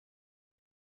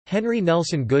Henry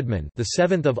Nelson Goodman, the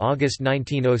 7th of August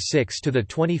 1906 to the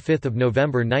 25th of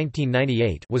November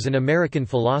 1998, was an American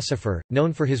philosopher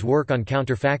known for his work on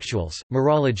counterfactuals,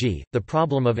 morology, the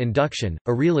problem of induction,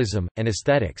 irrealism, and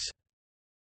aesthetics.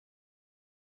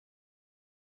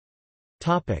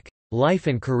 Topic: Life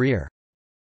and career.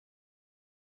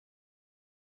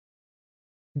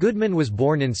 Goodman was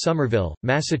born in Somerville,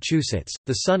 Massachusetts,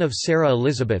 the son of Sarah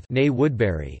Elizabeth (née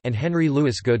Woodbury) and Henry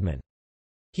Louis Goodman.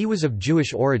 He was of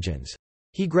Jewish origins.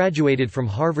 He graduated from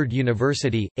Harvard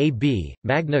University, A.B.,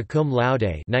 magna cum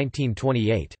laude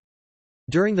 1928.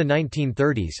 During the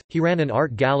 1930s, he ran an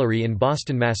art gallery in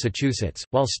Boston, Massachusetts,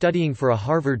 while studying for a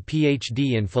Harvard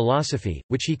Ph.D. in philosophy,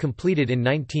 which he completed in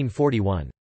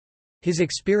 1941. His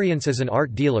experience as an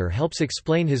art dealer helps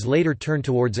explain his later turn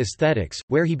towards aesthetics,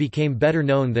 where he became better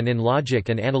known than in logic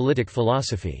and analytic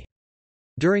philosophy.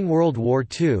 During World War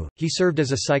II, he served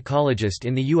as a psychologist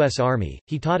in the U.S. Army.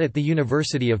 He taught at the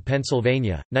University of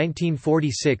Pennsylvania,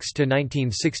 1946 to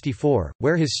 1964,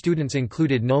 where his students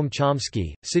included Noam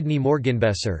Chomsky, Sidney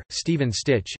Morgenbesser, Stephen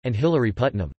Stich, and Hilary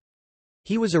Putnam.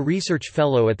 He was a research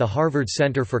fellow at the Harvard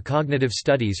Center for Cognitive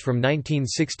Studies from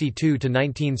 1962 to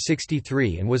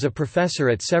 1963 and was a professor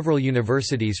at several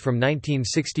universities from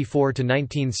 1964 to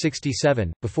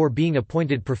 1967, before being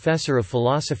appointed professor of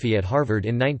philosophy at Harvard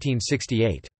in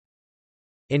 1968.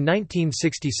 In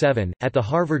 1967, at the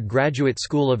Harvard Graduate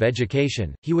School of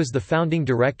Education, he was the founding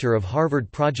director of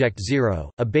Harvard Project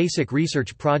Zero, a basic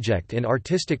research project in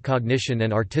artistic cognition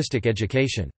and artistic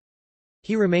education.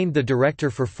 He remained the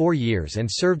director for 4 years and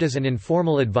served as an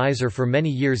informal advisor for many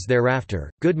years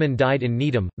thereafter. Goodman died in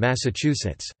Needham,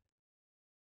 Massachusetts.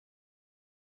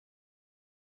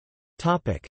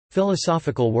 Topic: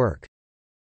 Philosophical work.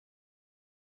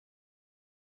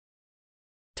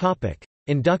 Topic: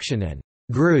 Induction and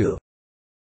Grue.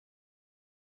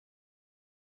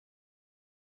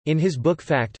 In his book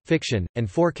Fact, Fiction, and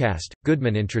Forecast,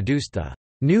 Goodman introduced the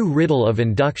new riddle of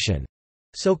induction,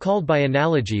 so called by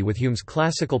analogy with Hume's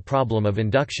classical problem of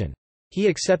induction. He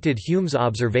accepted Hume's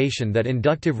observation that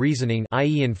inductive reasoning,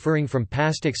 i.e. inferring from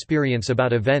past experience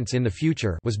about events in the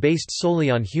future, was based solely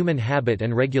on human habit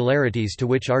and regularities to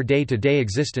which our day-to-day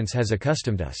existence has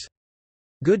accustomed us.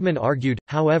 Goodman argued,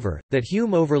 however, that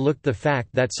Hume overlooked the fact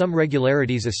that some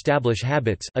regularities establish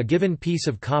habits. A given piece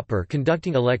of copper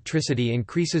conducting electricity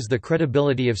increases the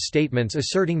credibility of statements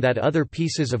asserting that other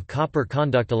pieces of copper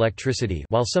conduct electricity,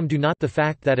 while some do not. The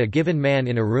fact that a given man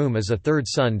in a room is a third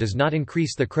son does not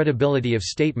increase the credibility of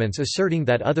statements asserting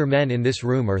that other men in this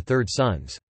room are third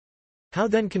sons. How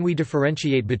then can we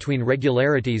differentiate between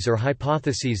regularities or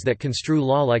hypotheses that construe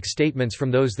law-like statements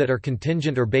from those that are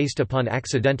contingent or based upon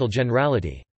accidental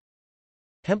generality?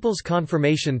 Hempel's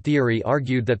confirmation theory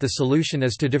argued that the solution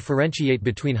is to differentiate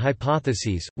between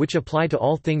hypotheses, which apply to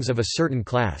all things of a certain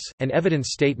class, and evidence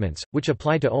statements, which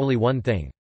apply to only one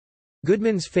thing.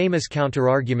 Goodman's famous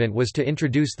counterargument was to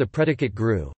introduce the predicate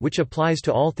grue, which applies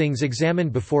to all things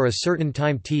examined before a certain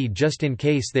time t just in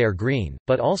case they are green,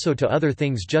 but also to other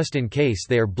things just in case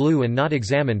they are blue and not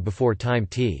examined before time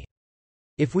t.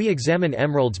 If we examine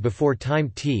emeralds before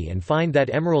time t and find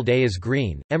that emerald A is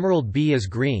green, emerald B is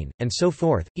green, and so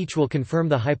forth, each will confirm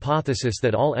the hypothesis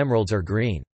that all emeralds are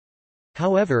green.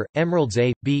 However, emeralds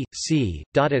A, B, C,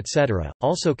 etc.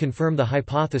 also confirm the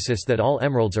hypothesis that all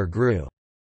emeralds are grue.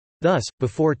 Thus,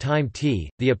 before time t,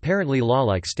 the apparently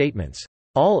law-like statements,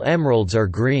 "all emeralds are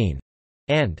green,"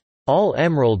 and "all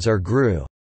emeralds are grue,"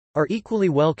 are equally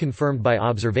well confirmed by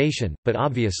observation, but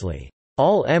obviously,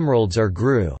 "all emeralds are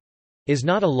grue" is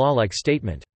not a law-like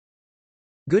statement.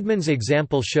 Goodman's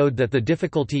example showed that the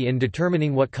difficulty in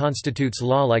determining what constitutes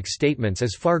law-like statements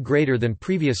is far greater than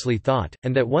previously thought,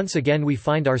 and that once again we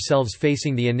find ourselves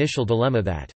facing the initial dilemma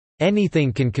that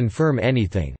anything can confirm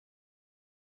anything.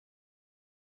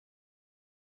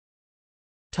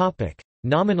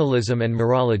 Nominalism and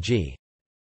morology.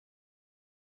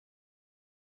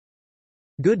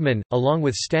 Goodman, along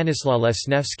with Stanislaw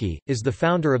Lesniewski, is the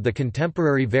founder of the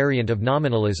contemporary variant of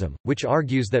nominalism, which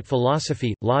argues that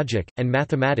philosophy, logic, and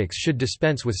mathematics should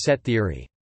dispense with set theory.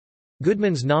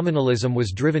 Goodman's nominalism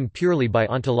was driven purely by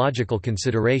ontological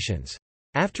considerations.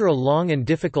 After a long and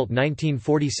difficult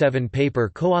 1947 paper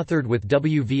co-authored with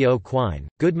W. V. O. Quine,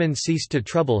 Goodman ceased to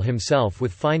trouble himself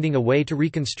with finding a way to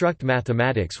reconstruct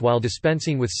mathematics while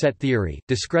dispensing with set theory,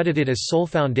 discredited as sole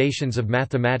foundations of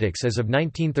mathematics as of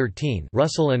 1913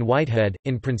 Russell and Whitehead,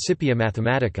 in Principia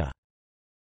Mathematica.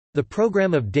 The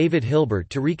program of David Hilbert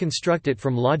to reconstruct it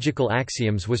from logical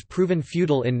axioms was proven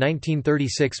futile in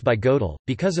 1936 by Gödel,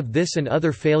 because of this and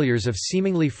other failures of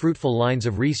seemingly fruitful lines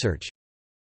of research.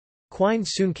 Quine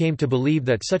soon came to believe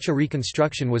that such a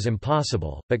reconstruction was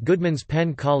impossible, but Goodman's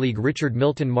pen colleague Richard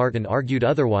Milton Martin argued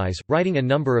otherwise, writing a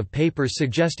number of papers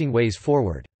suggesting ways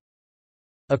forward.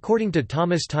 According to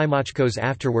Thomas Tymoczko's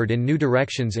afterword in New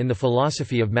Directions in the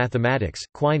Philosophy of Mathematics,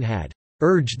 Quine had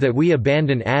urged that we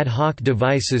abandon ad hoc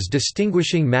devices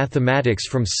distinguishing mathematics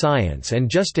from science and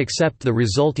just accept the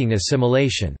resulting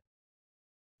assimilation,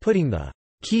 putting the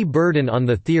key burden on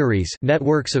the theories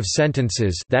networks of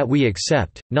sentences that we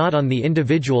accept, not on the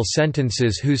individual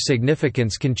sentences whose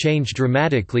significance can change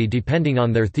dramatically depending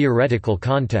on their theoretical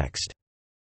context.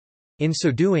 In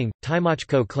so doing,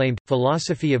 Tymoczko claimed,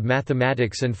 philosophy of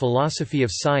mathematics and philosophy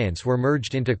of science were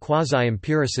merged into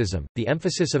quasi-empiricism, the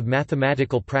emphasis of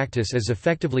mathematical practice as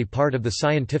effectively part of the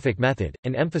scientific method,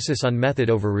 an emphasis on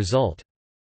method over result.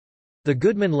 The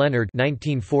Goodman-Leonard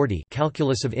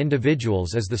calculus of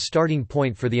individuals is the starting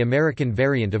point for the American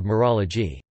variant of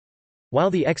morology. While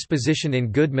the exposition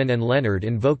in Goodman and Leonard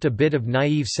invoked a bit of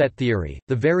naive set theory,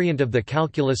 the variant of the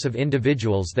calculus of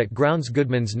individuals that grounds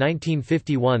Goodman's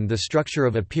 1951 The Structure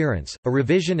of Appearance, a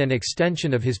revision and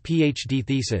extension of his Ph.D.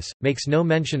 thesis, makes no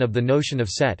mention of the notion of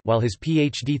set while his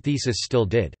Ph.D. thesis still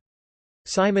did.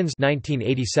 Simons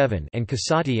 1987 and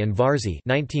Casati and Varzi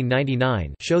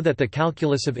 1999 show that the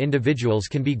calculus of individuals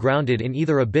can be grounded in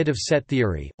either a bit of set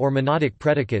theory, or monadic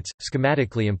predicates,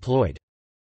 schematically employed.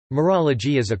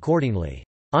 Morology is accordingly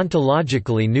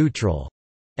ontologically neutral,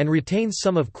 and retains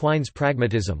some of Quine's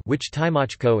pragmatism, which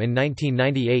Tymoczko in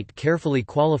 1998 carefully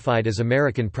qualified as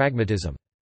American pragmatism.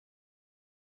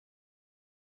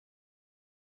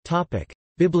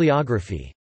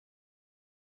 Bibliography.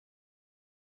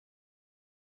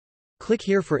 Click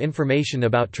here for information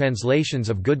about translations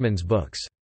of Goodman's books.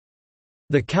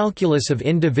 The Calculus of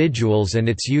Individuals and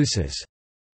Its Uses,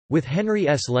 with Henry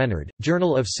S. Leonard,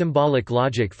 Journal of Symbolic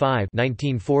Logic 5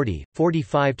 1940,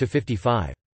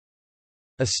 45–55.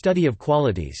 A Study of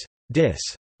Qualities. Dis.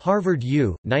 Harvard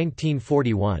U.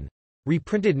 1941.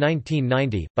 Reprinted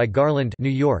 1990, by Garland, New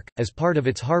York, as part of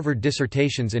its Harvard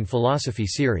Dissertations in Philosophy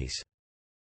series.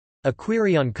 A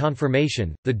Query on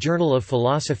Confirmation, The Journal of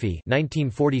Philosophy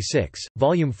 1946,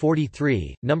 Volume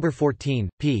 43, No. 14,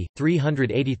 p.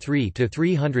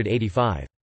 383–385.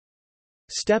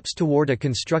 Steps Toward a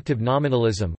Constructive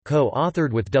Nominalism,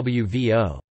 co-authored with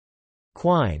W.V.O.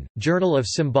 Quine, Journal of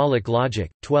Symbolic Logic,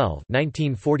 12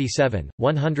 1947,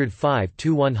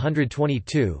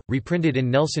 105–122, reprinted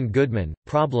in Nelson Goodman,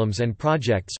 Problems and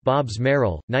Projects Bobbs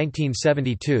Merrill,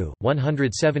 1972,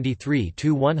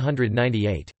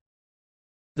 173–198.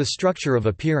 The Structure of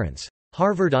Appearance.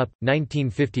 Harvard Up,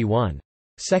 1951.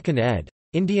 2nd ed.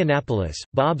 Indianapolis,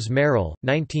 Bobbs Merrill,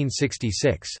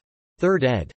 1966. 3rd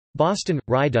ed. Boston,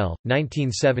 Rydell,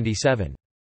 1977.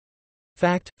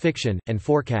 Fact, Fiction, and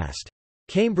Forecast.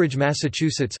 Cambridge,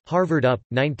 Massachusetts, Harvard Up,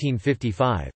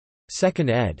 1955. 2nd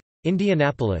ed.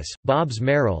 Indianapolis, Bobbs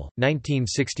Merrill,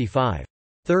 1965.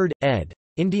 3rd ed.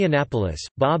 Indianapolis,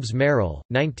 Bobbs Merrill,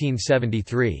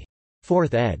 1973.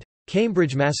 4th ed.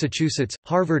 Cambridge, Massachusetts,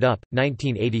 Harvard Up,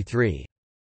 1983.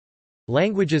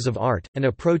 Languages of Art, An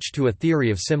Approach to a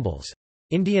Theory of Symbols.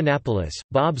 Indianapolis,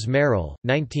 Bobbs Merrill,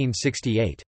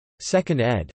 1968. 2nd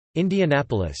ed.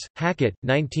 Indianapolis, Hackett,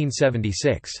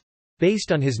 1976.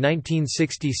 Based on his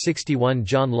 1960–61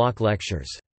 John Locke Lectures.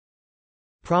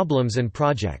 Problems and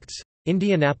Projects.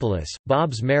 Indianapolis,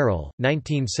 Bobbs Merrill,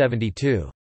 1972.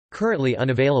 Currently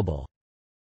unavailable.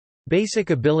 Basic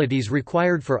Abilities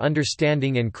Required for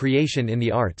Understanding and Creation in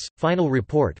the Arts, Final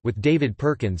Report with David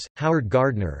Perkins, Howard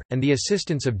Gardner, and the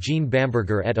assistance of Jean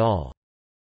Bamberger et al.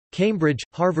 Cambridge,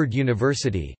 Harvard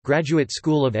University, Graduate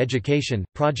School of Education,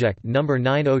 Project No.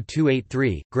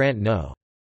 90283, Grant No.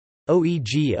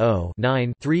 OEGO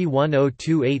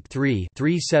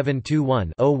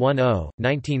 9-310283-3721-010,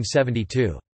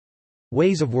 1972.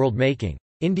 Ways of Worldmaking.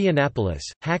 Indianapolis,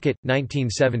 Hackett,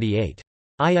 1978.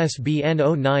 ISBN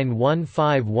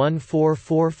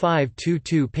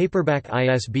 0915144522, paperback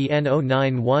ISBN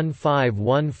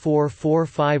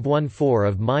 0915144514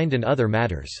 of Mind and Other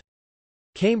Matters.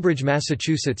 Cambridge,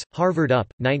 Massachusetts, Harvard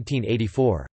Up,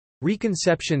 1984.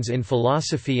 Reconceptions in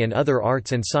Philosophy and Other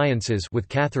Arts and Sciences with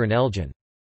Catherine Elgin.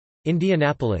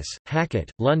 Indianapolis, Hackett,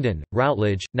 London,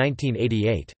 Routledge,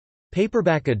 1988.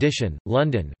 Paperback edition,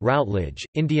 London, Routledge,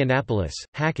 Indianapolis,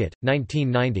 Hackett,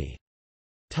 1990.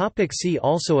 See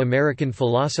also American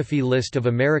philosophy. List of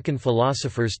American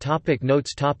philosophers.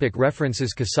 Notes.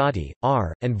 References. Casati,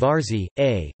 R., and Varzi,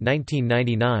 A.,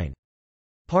 1999.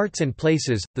 Parts and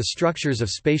Places, The Structures of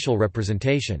Spatial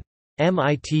Representation.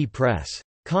 MIT Press.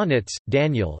 Kaunitz,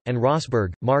 Daniel, and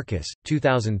Rosberg, Marcus,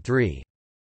 2003.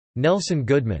 Nelson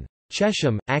Goodman.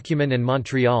 Chesham, Acumen and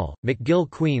Montreal, McGill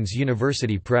Queen's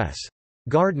University Press.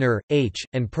 Gardner, H.,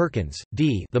 and Perkins,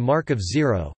 D. The Mark of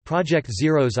Zero, Project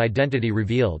Zero's Identity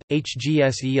Revealed,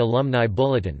 HGSE Alumni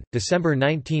Bulletin, December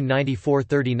 1994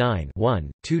 39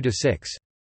 1, 2–6.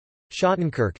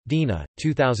 Schottenkirk, Dina,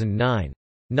 2009.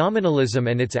 Nominalism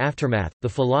and Its Aftermath, The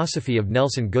Philosophy of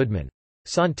Nelson Goodman.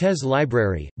 Santes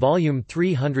Library, Volume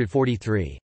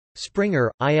 343.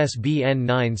 Springer, ISBN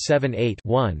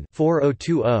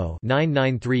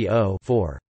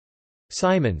 978-1-4020-9930-4.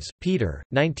 Simons, Peter,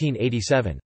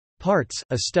 1987. Parts,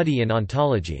 A Study in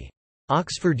Ontology.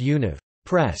 Oxford Univ.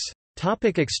 Press.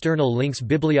 Topic: external links.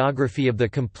 Bibliography of the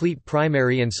Complete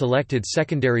Primary and Selected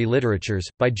Secondary Literatures,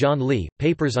 by John Lee,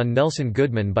 Papers on Nelson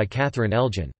Goodman by Catherine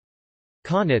Elgin.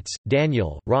 Kaunitz,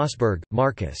 Daniel, Rosberg,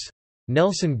 Marcus.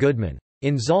 Nelson Goodman.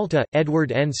 In Zalta,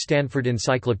 Edward N. Stanford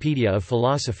Encyclopedia of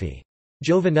Philosophy.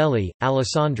 Giovanelli,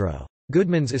 Alessandro.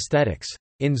 Goodman's Aesthetics.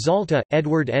 In Zalta,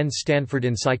 Edward N. Stanford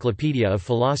Encyclopedia of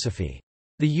Philosophy.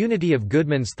 The Unity of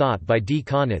Goodman's Thought by D.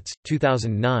 Kaunitz,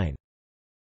 2009.